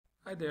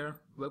Hi there,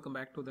 welcome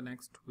back to the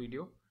next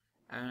video,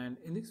 and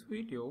in this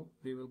video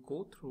we will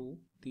go through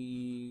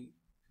the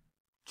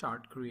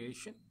chart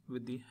creation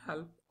with the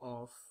help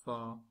of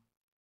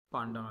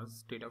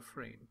Pandas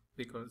Dataframe,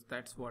 because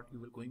that's what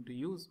you are going to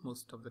use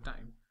most of the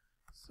time.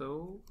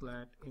 So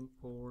let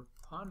import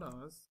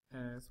pandas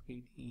as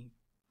pd,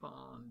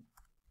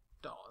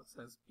 pandas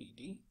as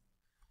pd.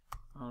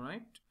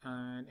 Alright,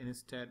 and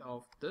instead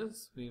of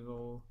this we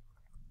will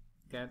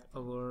get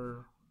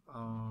our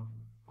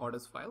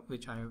orders file,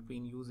 which I have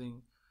been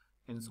using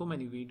in so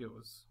many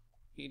videos,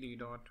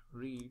 pd.read_excel,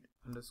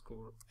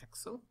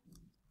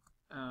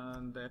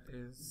 and that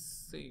is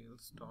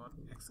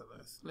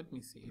sales.xls. Let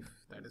me see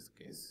if that is the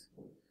case.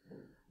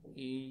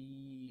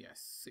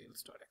 Yes,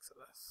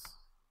 sales.xls.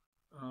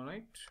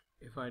 Alright,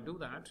 if I do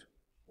that,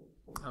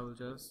 I will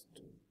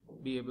just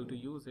be able to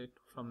use it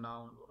from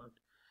now onward.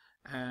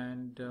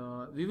 And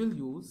we will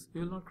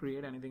not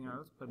create anything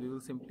else, but we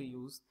will simply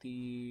use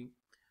the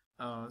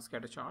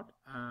scatter chart,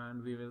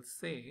 and we will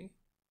say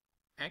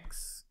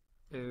X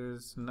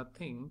is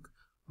nothing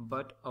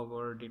but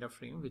our data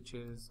frame, which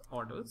is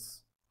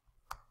orders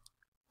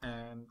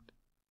and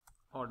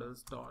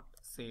orders dot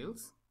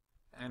sales,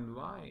 and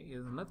Y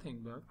is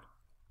nothing but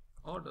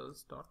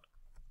orders dot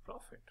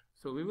profit.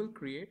 So we will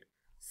create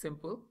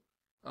simple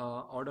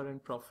order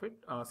and profit,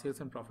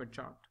 sales and profit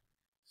chart.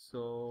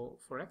 So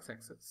for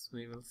x-axis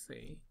we will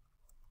say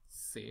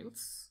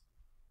sales,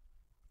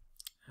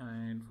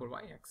 and for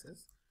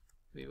y-axis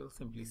we will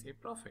simply say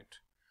profit.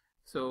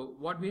 So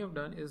what we have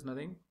done is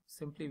nothing,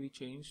 simply we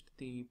changed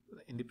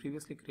in the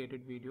previously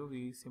created video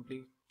we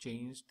simply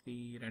changed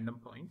the random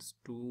points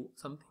to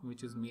something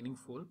which is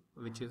meaningful,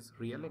 which is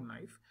real in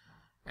life,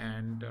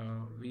 and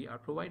we are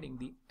providing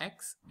the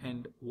x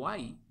and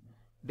y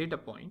data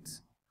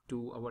points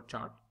to our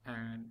chart,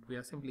 and we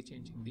are simply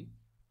changing the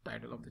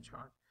title of the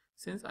chart.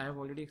 Since I have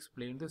already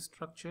explained the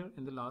structure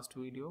in the last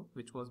video,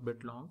 which was a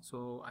bit long,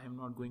 so I am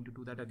not going to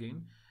do that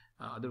again.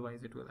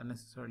 Otherwise it will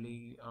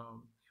unnecessarily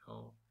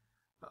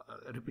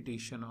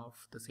repetition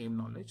of the same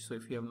knowledge. So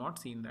if you have not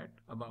seen that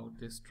about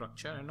this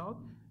structure and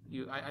all,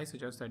 I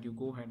suggest that you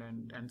go ahead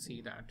and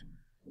see that.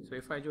 So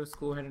if I just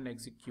go ahead and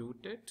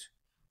execute it,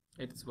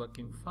 it's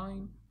working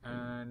fine.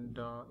 And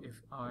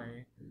if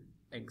I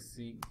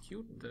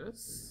execute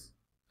this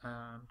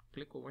and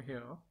click over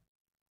here,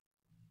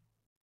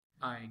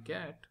 I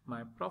get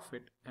my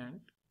profit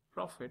and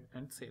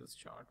sales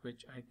chart,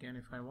 which I can,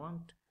 if I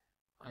want,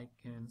 I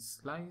can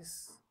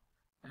slice,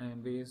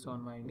 and based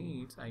on my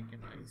needs I can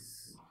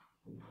slice.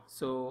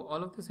 So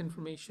all of this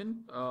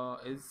information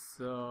is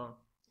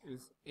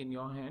in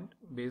your hand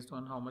based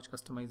on how much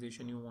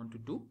customization you want to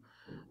do.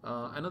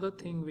 Another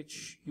thing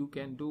which you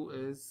can do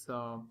is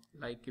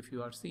like if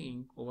you are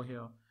seeing over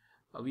here,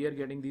 we are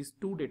getting these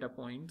two data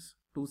points,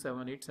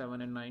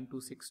 2787 and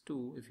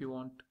 9262. If you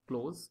want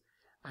close,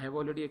 I have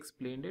already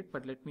explained it,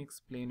 but let me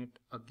explain it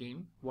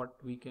again.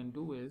 What we can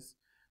do is,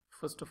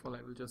 first of all,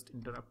 I will just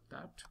interrupt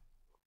that,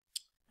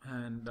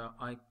 and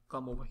I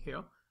come over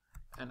here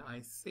and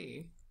I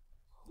say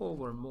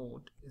hover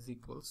mode is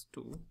equals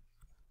to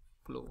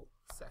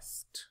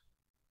closest.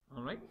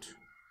 All right,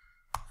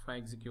 if I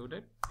execute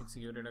it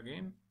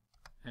again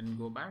and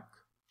go back,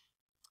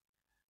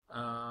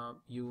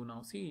 you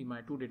now see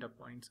my two data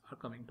points are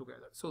coming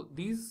together. So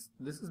this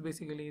is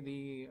basically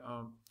the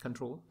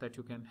control that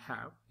you can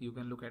have. You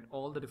can look at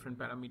all the different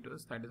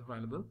parameters that is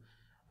available.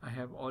 I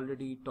have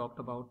already talked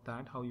about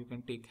that, how you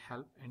can take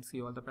help and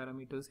see all the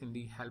parameters in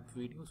the help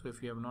video. So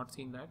if you have not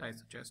seen that, I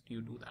suggest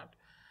you do that.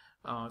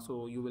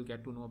 So you will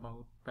get to know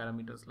about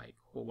parameters like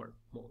hover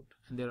mode,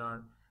 and there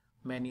are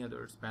many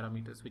others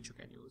parameters which you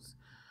can use.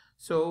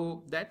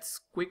 So that's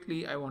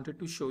quickly I wanted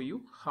to show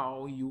you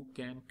how you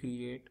can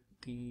create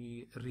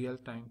the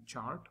real-time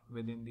chart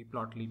within the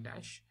plotly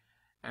dash,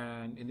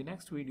 and in the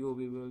next video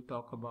we will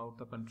talk about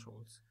the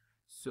controls.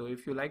 So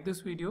if you like this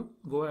video,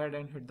 go ahead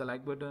and hit the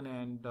like button,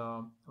 and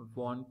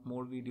want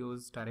more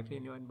videos directly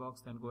in your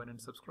inbox, then go ahead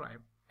and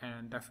subscribe,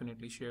 and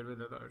definitely share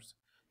with others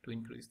to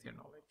increase their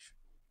knowledge.